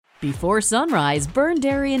Before sunrise, Burn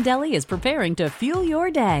Dairy and Deli is preparing to fuel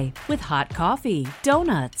your day with hot coffee,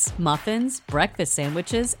 donuts, muffins, breakfast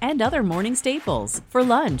sandwiches, and other morning staples. For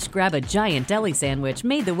lunch, grab a giant deli sandwich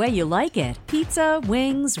made the way you like it. Pizza,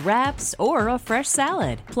 wings, wraps, or a fresh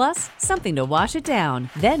salad. Plus, something to wash it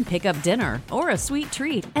down. Then pick up dinner or a sweet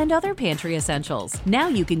treat and other pantry essentials. Now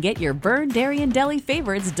you can get your Burn Dairy and Deli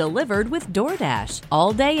favorites delivered with DoorDash.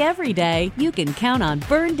 All day, every day, you can count on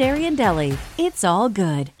Burn Dairy and Deli. It's all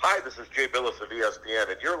good. Hi, this is Jay Billis of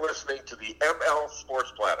ESPN, and you're listening to the ML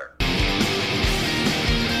Sports Platter.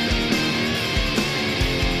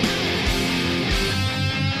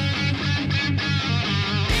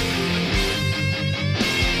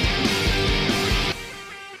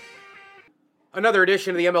 Another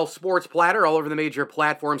edition of the ML Sports Platter, all over the major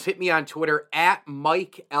platforms. Hit me on Twitter at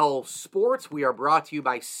Mike L. Sports. We are brought to you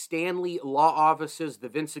by Stanley Law Offices, the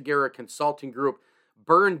Vince Aguirre Consulting Group,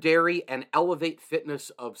 Burn Dairy, and Elevate Fitness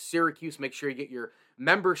of Syracuse. Make sure you get your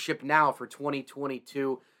membership now for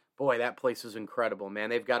 2022. Boy, that place is incredible, man.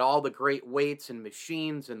 They've got all the great weights and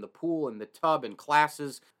machines and the pool and the tub and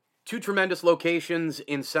classes. Two tremendous locations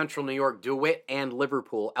in central New York, DeWitt and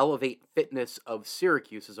Liverpool. Elevate Fitness of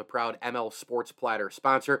Syracuse is a proud ML Sports Platter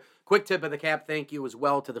sponsor. Quick tip of the cap, thank you as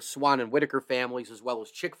well to the Swan and Whitaker families, as well as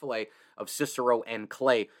Chick-fil-A of Cicero and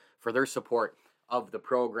Clay for their support of the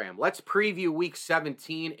program. Let's preview Week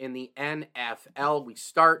 17 in the NFL. We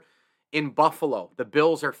start in Buffalo. The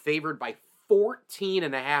Bills are favored by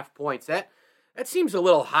 14.5 points. That seems a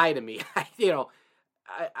little high to me.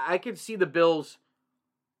 I could see the Bills,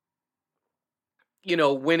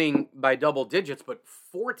 winning by double digits, but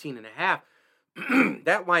 14.5,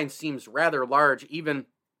 that line seems rather large, even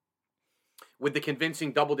with the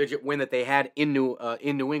convincing double-digit win that they had in New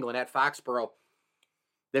England at Foxborough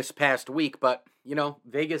this past week. But,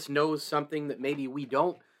 Vegas knows something that maybe we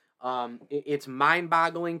don't. It's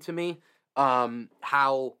mind-boggling to me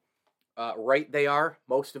how right they are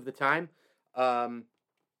most of the time. Stephon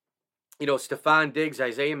Diggs,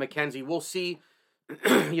 Isaiah McKenzie, we'll see,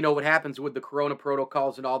 what happens with the corona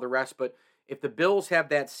protocols and all the rest. But if the Bills have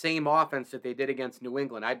that same offense that they did against New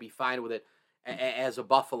England, I'd be fine with it as a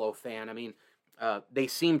Buffalo fan. I mean, they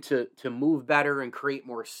seem to move better and create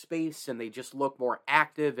more space, and they just look more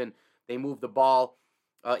active, and they move the ball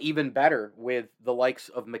even better with the likes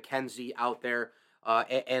of McKenzie out there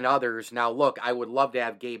and others. Now, look, I would love to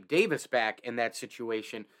have Gabe Davis back in that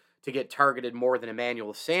situation to get targeted more than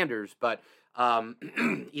Emmanuel Sanders, but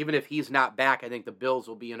even if he's not back, I think the Bills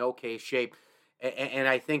will be in okay shape. And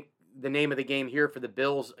I think the name of the game here for the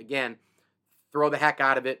Bills, again, throw the heck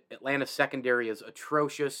out of it. Atlanta's secondary is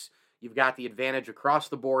atrocious. You've got the advantage across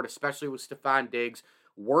the board, especially with Stephon Diggs.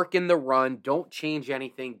 Work in the run. Don't change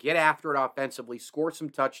anything. Get after it offensively. Score some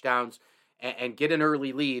touchdowns and get an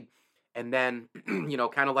early lead. And then,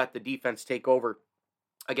 kind of let the defense take over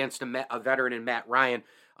against a veteran in Matt Ryan.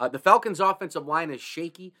 The Falcons' offensive line is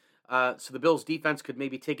shaky, so the Bills' defense could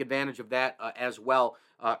maybe take advantage of that as well.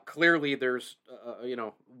 Clearly, there's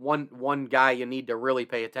one guy you need to really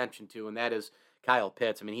pay attention to, and that is Kyle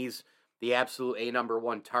Pitts. I mean, he's the absolute number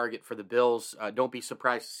one target for the Bills. Don't be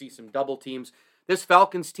surprised to see some double teams. This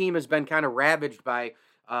Falcons team has been kind of ravaged by,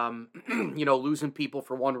 losing people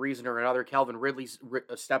for one reason or another. Calvin Ridley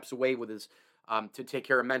steps away with his to take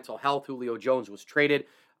care of mental health. Julio Jones was traded.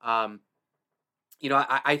 I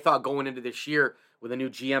thought going into this year with a new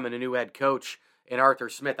GM and a new head coach and Arthur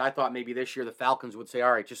Smith, I thought maybe this year the Falcons would say,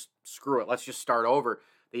 all right, just screw it. Let's just start over.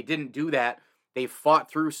 They didn't do that. They fought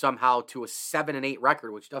through somehow to a 7-8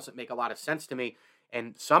 record, which doesn't make a lot of sense to me.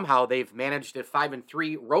 And somehow they've managed a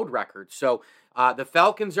 5-3 road record. So the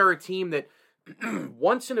Falcons are a team that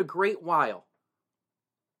once in a great while,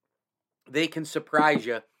 they can surprise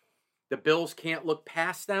you. The Bills can't look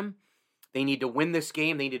past them. They need to win this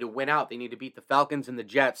game. They need to win out. They need to beat the Falcons and the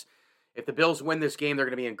Jets. If the Bills win this game, they're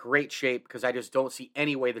going to be in great shape because I just don't see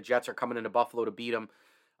any way the Jets are coming into Buffalo to beat them,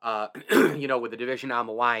 with the division on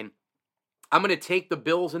the line. I'm going to take the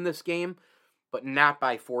Bills in this game, but not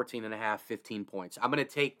by 14.5, 15 points. I'm going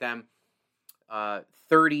to take them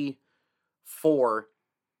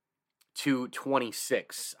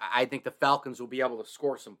 34-26. I think the Falcons will be able to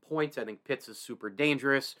score some points. I think Pitts is super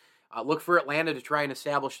dangerous. Look for Atlanta to try and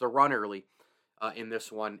establish the run early in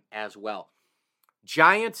this one as well.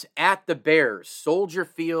 Giants at the Bears. Soldier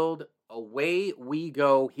Field, away we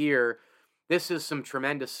go here. This is some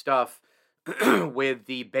tremendous stuff with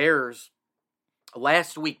the Bears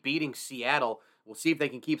last week beating Seattle. We'll see if they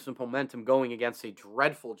can keep some momentum going against a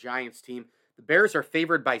dreadful Giants team. The Bears are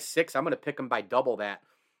favored by 6. I'm going to pick them by double that,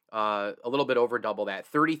 a little bit over double that,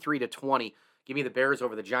 33-20. Give me the Bears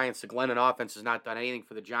over the Giants. The Glennon offense has not done anything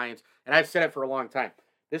for the Giants, and I've said it for a long time.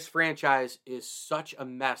 This franchise is such a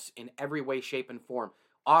mess in every way, shape, and form.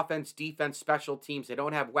 Offense, defense, special teams. They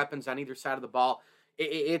don't have weapons on either side of the ball.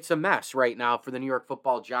 It's a mess right now for the New York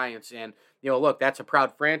Football Giants. And, look, that's a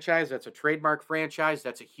proud franchise. That's a trademark franchise.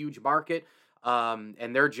 That's a huge market.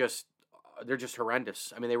 And they're just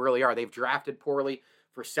horrendous. I mean, they really are. They've drafted poorly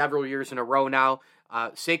for several years in a row now.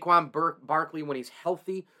 Saquon Barkley, when he's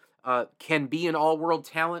healthy, can be an all-world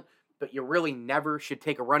talent, but you really never should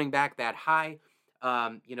take a running back that high.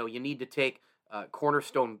 You need to take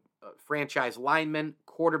cornerstone franchise linemen,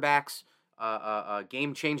 quarterbacks,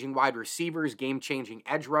 game-changing wide receivers, game-changing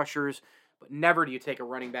edge rushers, but never do you take a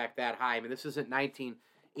running back that high. I mean, this isn't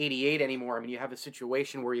 1988 anymore. I mean, you have a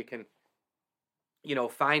situation where you can,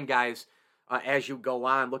 find guys as you go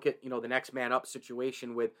on. Look at, the next man up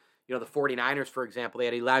situation with, the 49ers, for example. They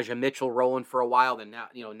had Elijah Mitchell rolling for a while, then now,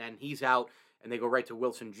 and then he's out, and they go right to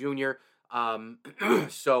Wilson Jr.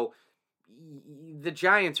 So the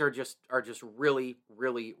Giants are just really,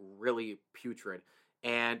 really, really putrid.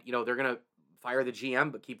 And, they're going to fire the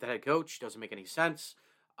GM, but keep the head coach. Doesn't make any sense.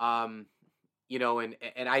 And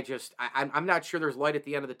I'm not sure there's light at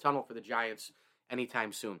the end of the tunnel for the Giants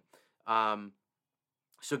anytime soon.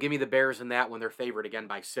 So give me the Bears in that one. They're favored again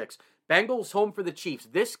by 6. Bengals home for the Chiefs.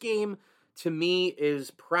 This game, to me,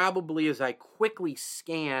 is probably, as I quickly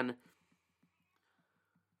scan,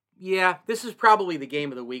 this is probably the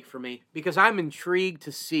game of the week for me, because I'm intrigued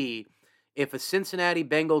to see if a Cincinnati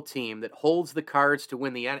Bengal team that holds the cards to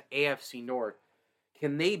win the AFC North,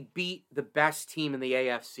 can they beat the best team in the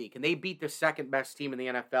AFC? Can they beat the second best team in the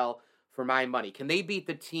NFL for my money? Can they beat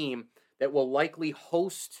the team that will likely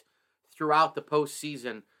host throughout the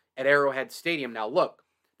postseason at Arrowhead Stadium? Now, look,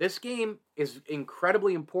 this game is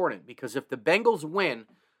incredibly important, because if the Bengals win,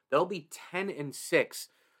 they'll be 10-6,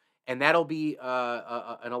 and that'll be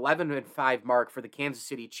an 11-5 mark for the Kansas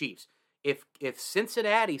City Chiefs. If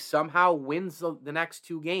Cincinnati somehow wins the next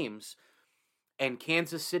 2 games and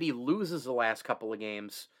Kansas City loses the last couple of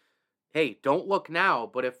games, hey, don't look now,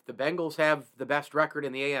 but if the Bengals have the best record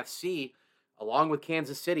in the AFC, along with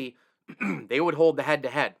Kansas City, they would hold the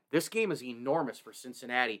head-to-head. This game is enormous for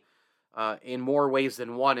Cincinnati in more ways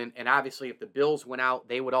than one, and obviously if the Bills went out,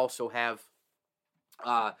 they would also have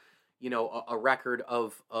a record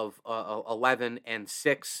of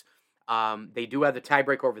 11-6. They do have the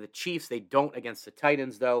tiebreaker over the Chiefs. They don't against the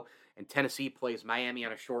Titans, though, and Tennessee plays Miami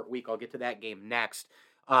on a short week. I'll get to that game next.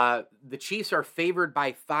 The Chiefs are favored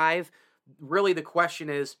by 5. Really, the question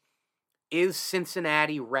is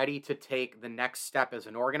Cincinnati ready to take the next step as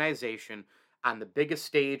an organization on the biggest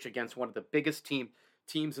stage against one of the biggest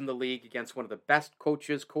teams in the league, against one of the best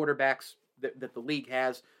coaches, quarterbacks that the league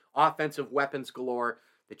has, offensive weapons galore?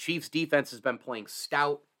 The Chiefs' defense has been playing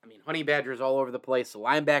stout. I mean, honey badgers all over the place. The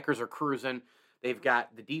linebackers are cruising. They've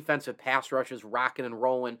got the defensive pass rushes rocking and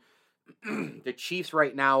rolling. The Chiefs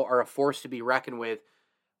right now are a force to be reckoned with.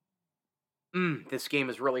 This game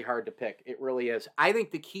is really hard to pick. It really is. I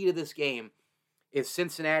think the key to this game is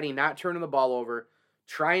Cincinnati not turning the ball over,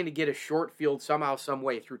 trying to get a short field somehow, some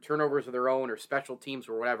way, through turnovers of their own or special teams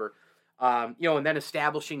or whatever, and then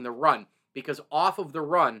establishing the run. Because off of the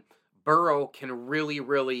run, Burrow can really,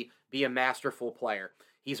 really be a masterful player.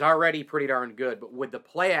 He's already pretty darn good, but with the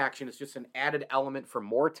play action, it's just an added element for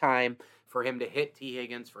more time for him to hit T.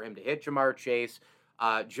 Higgins, for him to hit Jamar Chase.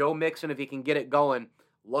 Joe Mixon, if he can get it going,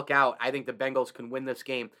 look out. I think the Bengals can win this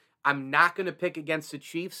game. I'm not going to pick against the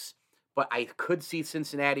Chiefs, but I could see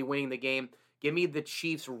Cincinnati winning the game. Give me the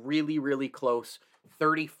Chiefs really, really close,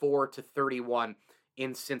 34-31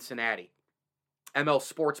 in Cincinnati. ML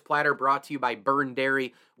Sports Platter brought to you by Byrne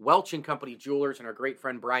Dairy, Welch & Company Jewelers, and our great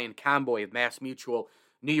friend Brian Comboy of Mass Mutual,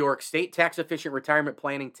 New York State. Tax-efficient retirement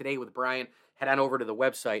planning today with Brian. Head on over to the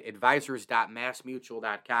website,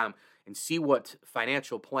 advisors.massmutual.com, and see what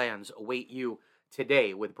financial plans await you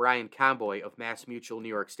today with Brian Comboy of Mass Mutual, New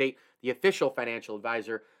York State, the official financial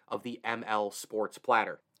advisor of the ML Sports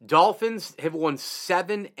Platter. Dolphins have won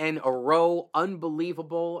 7 in a row.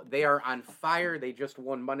 Unbelievable. They are on fire. They just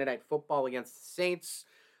won Monday Night Football against the Saints.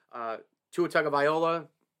 Tua Tagovailoa,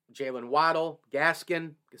 Jalen Waddle,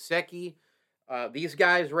 Gaskin, Gesicki. These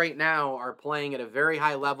guys right now are playing at a very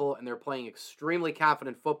high level, and they're playing extremely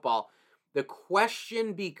confident football. The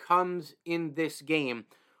question becomes in this game,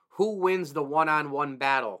 who wins the one-on-one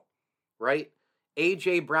battle, right?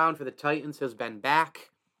 A.J. Brown for the Titans has been back.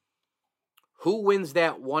 Who wins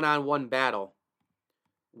that one-on-one battle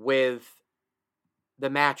with the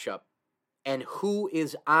matchup? And who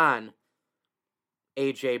is on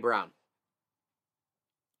A.J. Brown?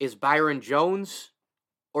 Is Byron Jones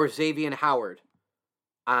or Xavier Howard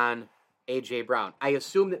on A.J. Brown? I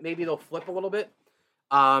assume that maybe they'll flip a little bit.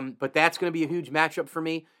 But that's going to be a huge matchup for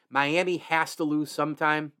me. Miami has to lose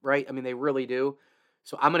sometime, right? I mean, they really do.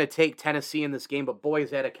 So I'm going to take Tennessee in this game, but boy,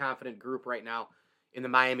 is that a confident group right now in the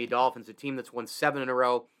Miami Dolphins, a team that's won 7 in a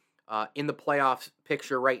row in the playoffs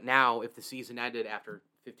picture right now if the season ended after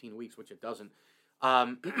 15 weeks, which it doesn't.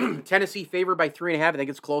 Tennessee favored by 3.5. I think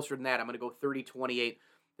it's closer than that. I'm going to go 30-28.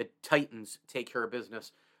 The Titans take care of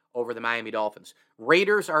business over the Miami Dolphins.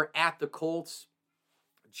 Raiders are at the Colts.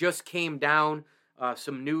 Just came down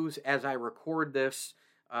some news as I record this.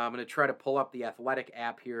 I'm going to try to pull up the Athletic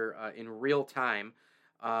app here in real time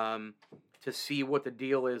to see what the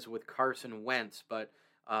deal is with Carson Wentz. But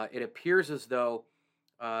it appears as though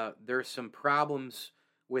there's some problems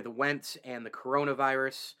with Wentz and the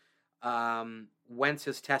coronavirus. Wentz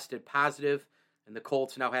has tested positive, and the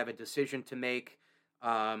Colts now have a decision to make.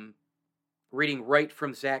 Reading right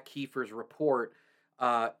from Zach Kiefer's report,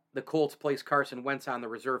 the Colts placed Carson Wentz on the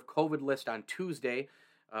reserve COVID list on Tuesday,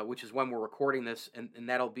 which is when we're recording this, and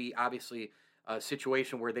that'll be obviously a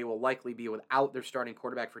situation where they will likely be without their starting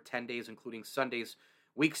quarterback for 10 days, including Sunday's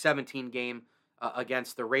Week 17 game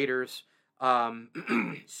against the Raiders.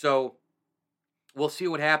 So we'll see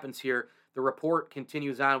what happens here. The report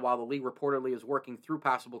continues on while the league reportedly is working through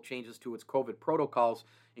possible changes to its COVID protocols,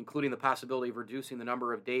 including the possibility of reducing the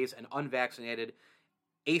number of days an unvaccinated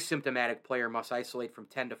asymptomatic player must isolate from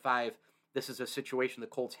 10 to 5. This is a situation the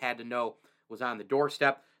Colts had to know was on the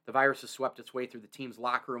doorstep. The virus has swept its way through the team's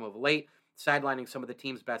locker room of late, sidelining some of the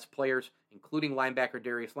team's best players, including linebacker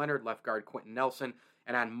Darius Leonard, left guard Quentin Nelson,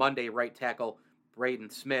 and on Monday, right tackle Braden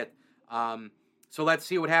Smith. So let's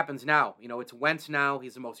see what happens now. You know, it's Wentz now.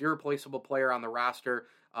 He's the most irreplaceable player on the roster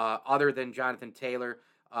other than Jonathan Taylor.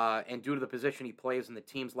 And due to the position he plays and the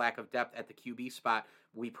team's lack of depth at the QB spot,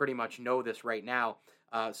 we pretty much know this right now.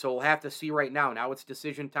 So we'll have to see right now. Now it's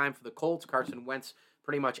decision time for the Colts. Carson Wentz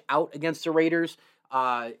pretty much out against the Raiders.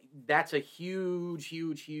 That's a huge,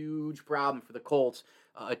 huge, huge problem for the Colts.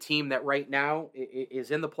 A team that right now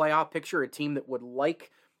is in the playoff picture, a team that would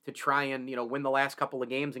like to try and, win the last couple of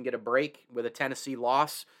games and get a break with a Tennessee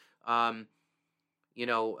loss. 2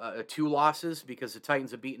 losses because the Titans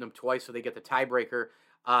have beaten them twice, so they get the tiebreaker.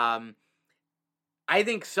 I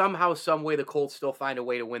think somehow, some way, the Colts still find a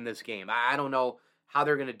way to win this game. I don't know how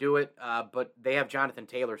they're going to do it, but they have Jonathan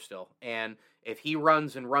Taylor still. And if he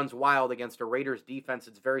runs wild against a Raiders defense,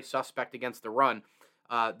 it's very suspect against the run.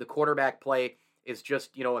 The quarterback play is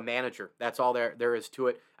just, a manager. That's all there is to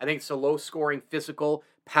it. I think it's a low-scoring, physical,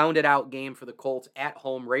 pounded-out game for the Colts at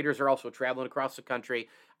home. Raiders are also traveling across the country.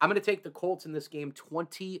 I'm going to take the Colts in this game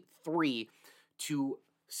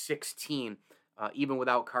 23-16, even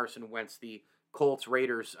without Carson Wentz. The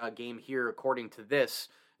Colts-Raiders game here, according to this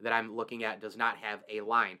that I'm looking at, does not have a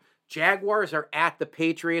line. Jaguars are at the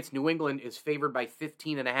Patriots. New England is favored by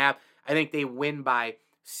 15.5. I think they win by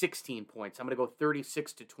 16 points. I'm going to go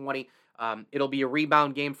 36-20. It'll be a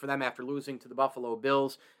rebound game for them after losing to the Buffalo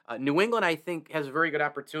Bills. New England, I think, has a very good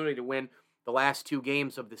opportunity to win the last 2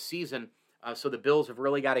 games of the season. So the Bills have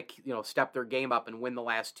really got to, step their game up and win the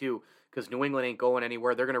last 2 because New England ain't going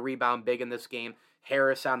anywhere. They're going to rebound big in this game.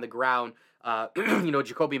 Harris on the ground.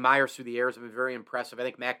 Jacoby Myers through the air has been very impressive. I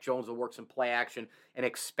think Mac Jones will work some play action and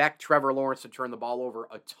expect Trevor Lawrence to turn the ball over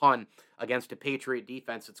a ton against a Patriot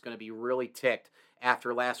defense that's going to be really ticked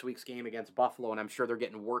after last week's game against Buffalo, and I'm sure they're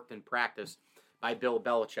getting worked in practice by Bill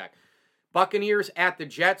Belichick. Buccaneers at the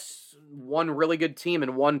Jets, one really good team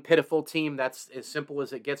and one pitiful team. That's as simple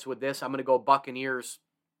as it gets with this. I'm going to go Buccaneers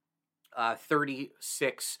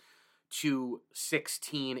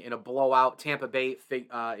 36-16 in a blowout. Tampa Bay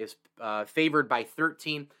is favored by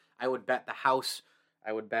 13. I would bet the house,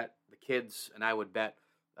 I would bet the kids, and I would bet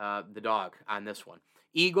the dog on this one.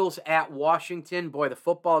 Eagles at Washington. Boy, the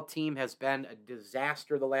football team has been a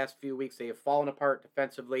disaster the last few weeks. They have fallen apart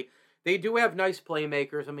defensively. They do have nice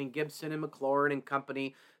playmakers. I mean, Gibson and McLaurin and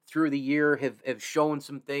company through the year have shown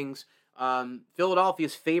some things. Philadelphia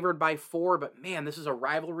is favored by 4, but man, this is a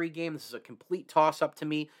rivalry game. This is a complete toss-up to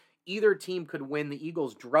me. Either team could win. The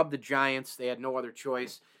Eagles drubbed the Giants. They had no other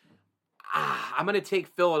choice. I'm going to take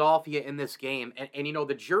Philadelphia in this game. And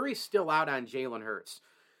the jury's still out on Jalen Hurts.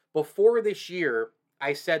 Before this year,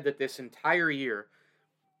 I said that this entire year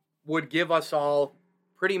would give us all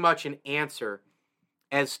pretty much an answer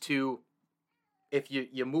as to if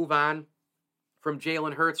you move on from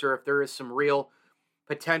Jalen Hurts or if there is some real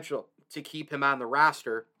potential to keep him on the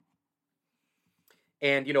roster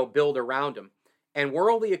and, build around him. And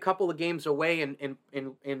we're only a couple of games away and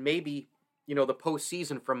maybe, the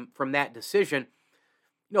postseason from that decision.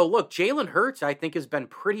 Look, Jalen Hurts, I think, has been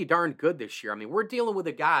pretty darn good this year. I mean, we're dealing with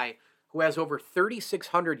a guy who has over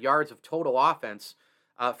 3,600 yards of total offense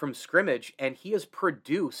from scrimmage, and he has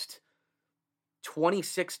produced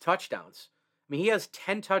 26 touchdowns. I mean, he has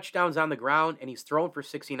 10 touchdowns on the ground, and he's thrown for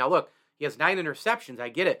 16. Now, look, he has 9 interceptions. I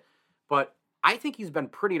get it. But I think he's been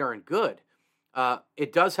pretty darn good.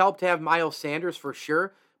 It does help to have Miles Sanders for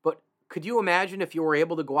sure. But could you imagine if you were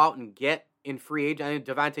able to go out and get in free agent? I think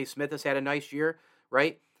Devontae Smith has had a nice year,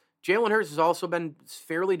 right? Jalen Hurts has also been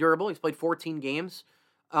fairly durable. He's played 14 games.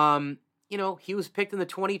 He was picked in the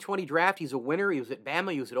 2020 draft. He's a winner. He was at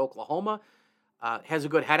Bama. He was at Oklahoma. Has a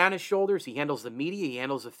good head on his shoulders. He handles the media. He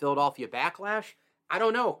handles the Philadelphia backlash. I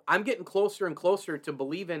don't know. I'm getting closer and closer to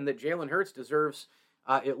believing that Jalen Hurts deserves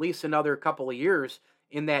at least another couple of years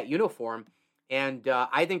in that uniform. And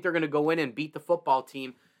I think they're going to go in and beat the football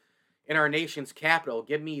team in our nation's capital.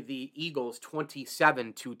 Give me the Eagles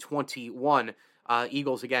 27-21.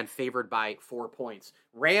 Eagles, again, favored by 4 points.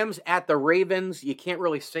 Rams at the Ravens. You can't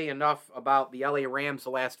really say enough about the LA Rams the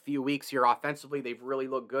last few weeks here. Offensively, they've really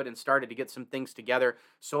looked good and started to get some things together.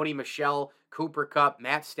 Sony Michel, Cooper Kupp,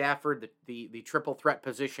 Matt Stafford, the triple threat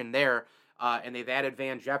position there. And they've added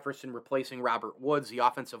Van Jefferson, replacing Robert Woods. The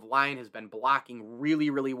offensive line has been blocking really,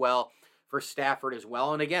 really well for Stafford as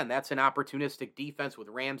well. And again, that's an opportunistic defense with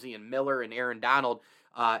Ramsey and Miller and Aaron Donald.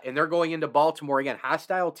 And they're going into Baltimore again,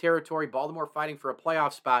 hostile territory. Baltimore fighting for a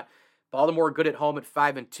playoff spot. Baltimore good at home at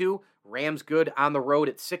 5-2. Rams good on the road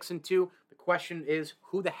at 6-2. The question is,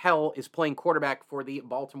 who the hell is playing quarterback for the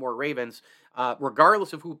Baltimore Ravens?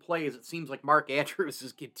 Regardless of who plays, it seems like Mark Andrews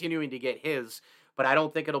is continuing to get his, but I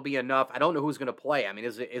don't think it'll be enough. I don't know who's going to play. I mean,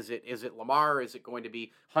 is it Lamar? Is it going to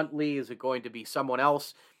be Huntley? Is it going to be someone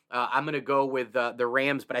else? I'm going to go with the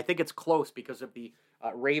Rams, but I think it's close because of the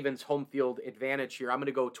Ravens home field advantage here. I'm going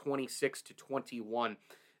to go 26-21.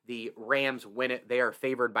 The Rams win it. They are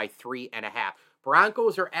favored by 3.5.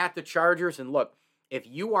 Broncos are at the Chargers, and look, if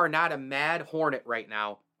you are not a mad Hornet right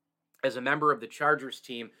now as a member of the Chargers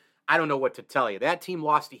team, I don't know what to tell you. That team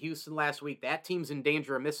lost to Houston last week. That team's in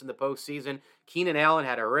danger of missing the postseason. Keenan Allen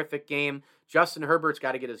had a horrific game. Justin Herbert's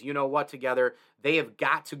got to get his you-know-what together. They have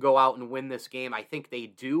got to go out and win this game. I think they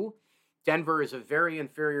do. Denver is a very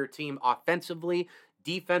inferior team offensively.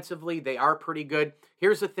 Defensively, they are pretty good.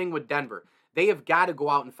 Here's the thing with Denver. They have got to go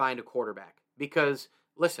out and find a quarterback because,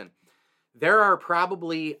 listen, there are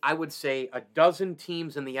probably, I would say, a dozen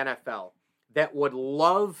teams in the NFL that would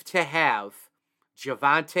love to have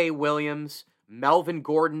Javonte Williams, Melvin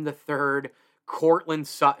Gordon III, Cortland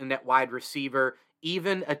Sutton at wide receiver,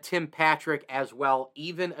 even a Tim Patrick as well,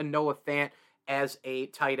 even a Noah Fant as a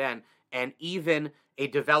tight end, and even a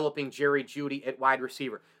developing Jerry Jeudy at wide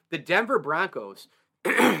receiver. The Denver Broncos,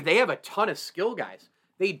 they have a ton of skill guys.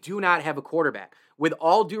 They do not have a quarterback. With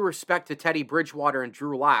all due respect to Teddy Bridgewater and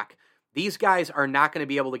Drew Lock, these guys are not going to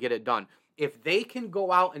be able to get it done. If they can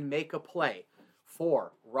go out and make a play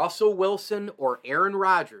for Russell Wilson or Aaron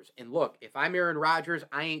Rodgers, and look, if I'm Aaron Rodgers,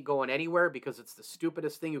 I ain't going anywhere because it's the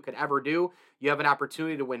stupidest thing you could ever do. You have an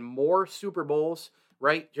opportunity to win more Super Bowls,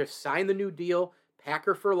 right? Just sign the new deal,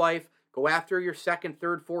 Packer for life, go after your second,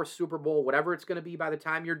 third, fourth Super Bowl, whatever it's going to be by the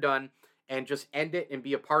time you're done, and just end it and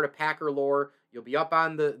be a part of Packer lore. You'll be up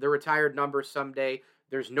on the retired numbers someday.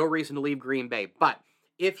 There's no reason to leave Green Bay. But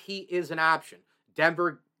if he is an option,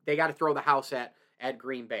 Denver, they got to throw the house at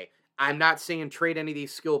Green Bay. I'm not saying trade any of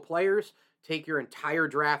these skill players. Take your entire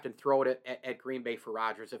draft and throw it at Green Bay for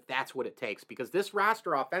Rodgers if that's what it takes. Because this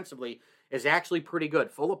roster offensively is actually pretty good.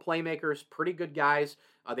 Full of playmakers, pretty good guys.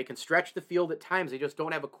 They can stretch the field at times. They just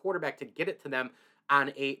don't have a quarterback to get it to them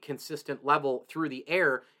on a consistent level through the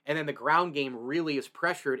air, and then the ground game really is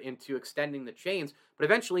pressured into extending the chains, but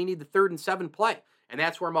eventually you need the 3rd and 7 play, and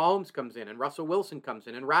that's where Mahomes comes in, and Russell Wilson comes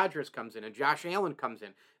in, and Rodgers comes in, and Josh Allen comes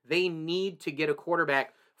in. They need to get a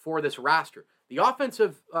quarterback for this roster. The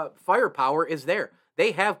offensive firepower is there.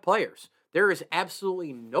 They have players. There is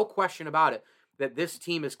absolutely no question about it that this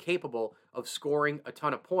team is capable of scoring a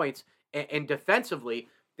ton of points, and defensively,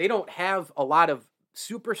 they don't have a lot of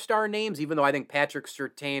superstar names, even though I think Patrick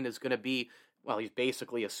Surtain is going to be, well, he's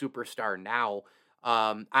basically a superstar now.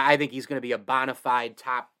 I think he's going to be a bona fide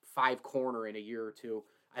top 5 corner in a year or two.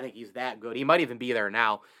 I think he's that good. He might even be there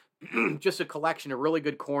now. Just a collection of really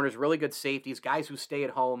good corners, really good safeties, guys who stay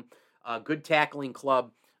at home, good tackling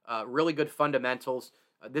club, really good fundamentals.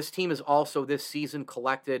 This team has also this season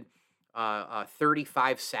collected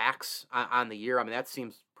 35 sacks on the year. I mean, that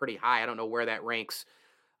seems pretty high. I don't know where that ranks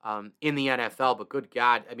in the NFL, but good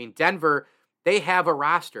God. I mean, Denver, they have a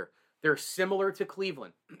roster. They're similar to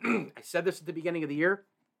Cleveland. I said this at the beginning of the year.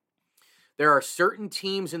 There are certain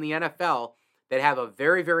teams in the NFL that have a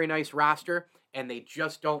very, very nice roster, and they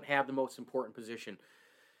just don't have the most important position.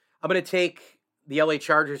 I'm going to take the LA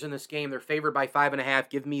Chargers in this game. They're favored by 5.5.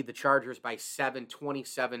 Give me the Chargers by 7,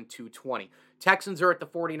 27-20. Texans are at the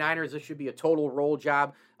 49ers. This should be a total roll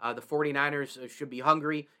job. The 49ers should be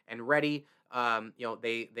hungry and ready.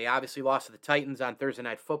 They obviously lost to the Titans on Thursday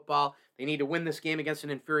Night Football. They need to win this game against an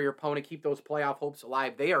inferior opponent, keep those playoff hopes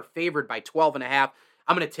alive. They are favored by 12.5.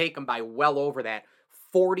 I'm going to take them by well over that,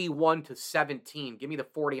 41-17. Give me the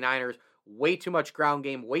 49ers. Way too much ground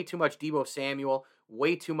game, way too much Deebo Samuel,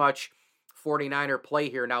 way too much 49er play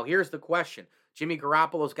here. Now, here's the question. Jimmy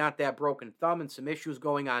Garoppolo's got that broken thumb and some issues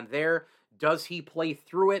going on there. Does he play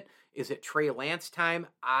through it? Is it Trey Lance time?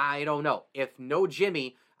 I don't know. If no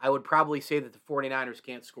Jimmy, I would probably say that the 49ers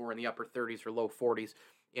can't score in the upper 30s or low 40s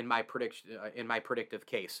in my predictive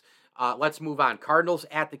case. Let's move on. Cardinals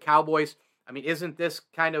at the Cowboys. I mean, isn't this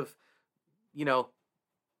kind of,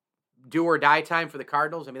 do or die time for the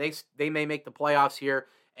Cardinals? I mean, they may make the playoffs here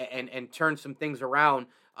and turn some things around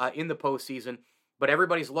in the postseason, but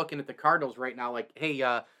everybody's looking at the Cardinals right now like,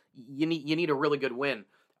 hey, you need a really good win.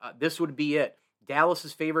 This would be it. Dallas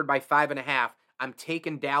is favored by 5.5. I'm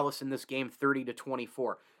taking Dallas in this game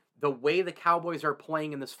 30-24. The way the Cowboys are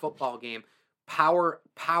playing in this football game, power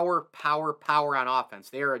on offense.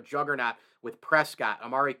 They are a juggernaut with Prescott,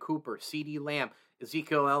 Amari Cooper, CeeDee Lamb,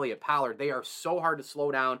 Ezekiel Elliott, Pollard. They are so hard to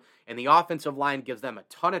slow down, and the offensive line gives them a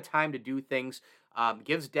ton of time to do things,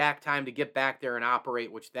 gives Dak time to get back there and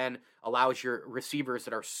operate, which then allows your receivers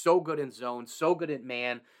that are so good in zone, so good at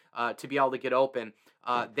man, to be able to get open.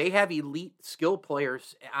 They have elite skill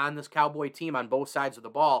players on this Cowboy team on both sides of the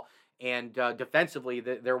ball, and defensively,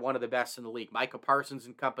 they're one of the best in the league. Micah Parsons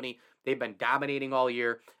and company, they've been dominating all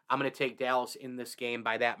year. I'm going to take Dallas in this game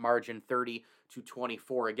by that margin,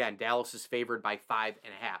 30-24. Again, Dallas is favored by 5.5.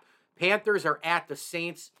 Panthers are at the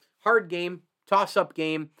Saints. Hard game, toss-up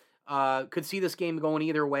game. Could see this game going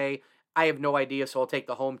either way. I have no idea, so I'll take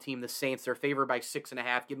the home team, the Saints. They're favored by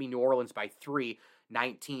 6.5. Give me New Orleans by 3,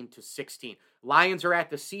 19-16. Lions are at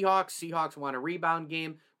the Seahawks. Seahawks want a rebound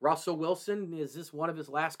game. Russell Wilson, is this one of his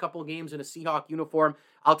last couple of games in a Seahawk uniform?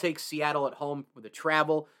 I'll take Seattle at home with the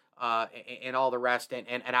travel and all the rest,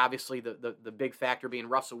 and obviously the big factor being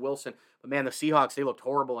Russell Wilson. But man, the Seahawks, they looked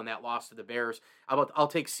horrible in that loss to the Bears. I'll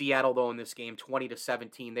take Seattle, though, in this game,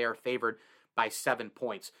 20-17. They are favored by 7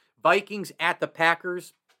 points. Vikings at the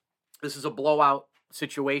Packers. This is a blowout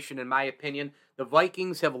situation, in my opinion. The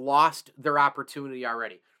Vikings have lost their opportunity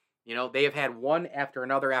already. They have had one after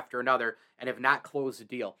another and have not closed the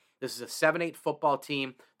deal. This is a 7-8 football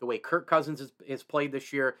team. The way Kirk Cousins has played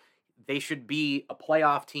this year, they should be a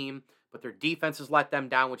playoff team, but their defense has let them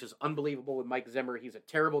down, which is unbelievable with Mike Zimmer. He's a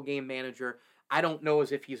terrible game manager. I don't know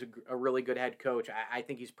as if he's a really good head coach. I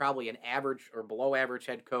think he's probably an average or below average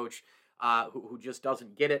head coach who just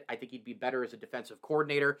doesn't get it. I think he'd be better as a defensive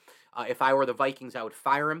coordinator. If I were the Vikings, I would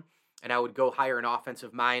fire him, and I would go hire an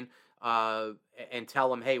offensive mind and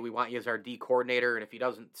tell him, hey, we want you as our D coordinator, and if he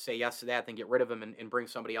doesn't say yes to that, then get rid of him and bring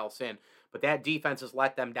somebody else in. But that defense has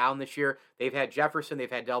let them down this year. They've had Jefferson, they've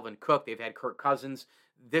had Delvin Cook, they've had Kirk Cousins.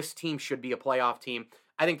 This team should be a playoff team.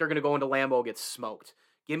 I think they're going to go into Lambeau and get smoked.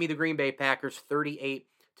 Give me the Green Bay Packers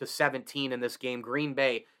 38-17 in this game. Green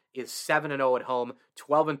Bay is 7-0 at home,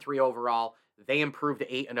 12-3 overall. They improved to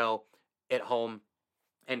 8-0 at home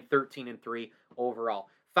and 13-3 overall.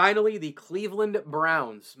 Finally, the Cleveland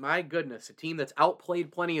Browns. My goodness, a team that's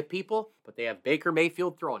outplayed plenty of people, but they have Baker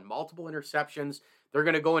Mayfield throwing multiple interceptions. They're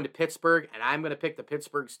going to go into Pittsburgh, and I'm going to pick the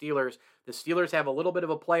Pittsburgh Steelers. The Steelers have a little bit of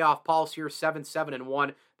a playoff pulse here,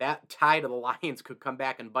 7-1. That tie to the Lions could come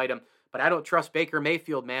back and bite them. But I don't trust Baker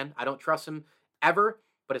Mayfield, man. I don't trust him ever,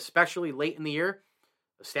 but especially late in the year.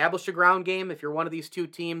 Establish a ground game if you're one of these two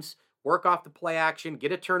teams. Work off the play action,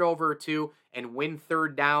 get a turnover or two, and win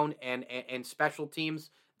third down and special teams.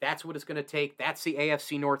 That's what it's going to take. That's the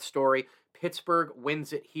AFC North story. Pittsburgh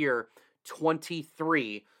wins it here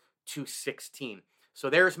 23-16. So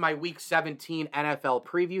there's my Week 17 NFL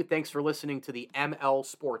preview. Thanks for listening to the ML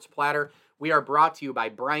Sports Platter. We are brought to you by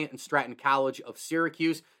Bryant and Stratton College of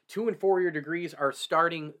Syracuse. 2- and 4-year degrees are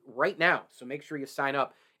starting right now, so make sure you sign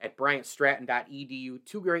up at bryantstratton.edu.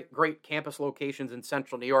 Two great campus locations in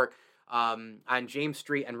Central New York. On James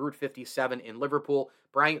Street and Route 57 in Liverpool,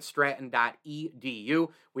 bryantstratton.edu.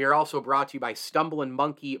 We are also brought to you by Stumbling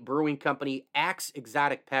Monkey Brewing Company, Axe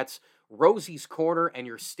Exotic Pets, Rosie's Corner, and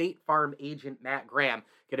your State Farm agent, Matt Graham.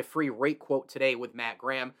 Get a free rate quote today with Matt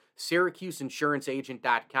Graham,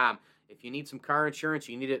 SyracuseInsuranceAgent.com. If you need some car insurance,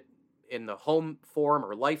 you need it in the home form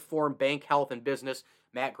or life form, bank, health, and business,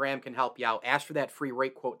 Matt Graham can help you out. Ask for that free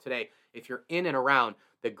rate quote today if you're in and around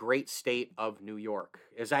the great state of New York.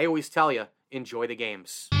 As I always tell you, enjoy the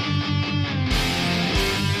games.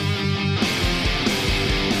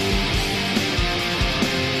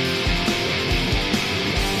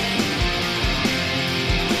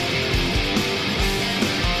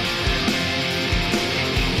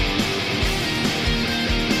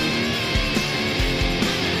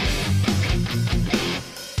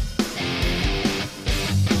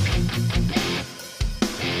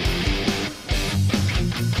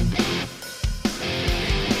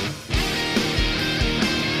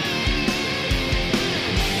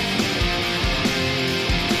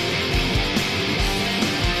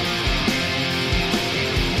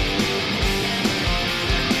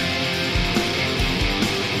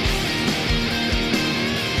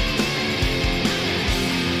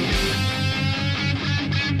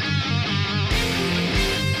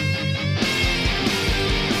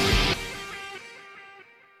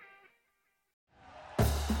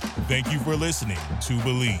 Thank you for listening to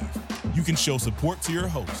Believe. You can show support to your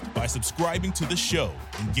host by subscribing to the show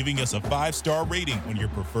and giving us a 5-star rating on your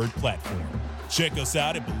preferred platform. Check us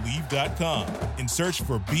out at Believe.com and search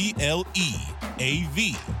for BLEAV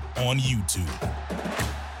on YouTube.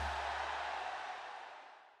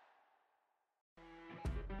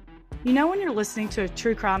 You know when you're listening to a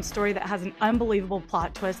true crime story that has an unbelievable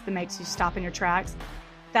plot twist that makes you stop in your tracks?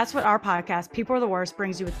 That's what our podcast, People Are the Worst,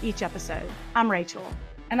 brings you with each episode. I'm Rachel.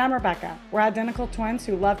 And I'm Rebecca. We're identical twins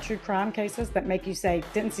who love true crime cases that make you say,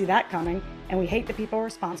 didn't see that coming, and we hate the people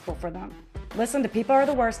responsible for them. Listen to People Are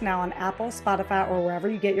the Worst now on Apple, Spotify, or wherever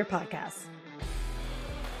you get your podcasts.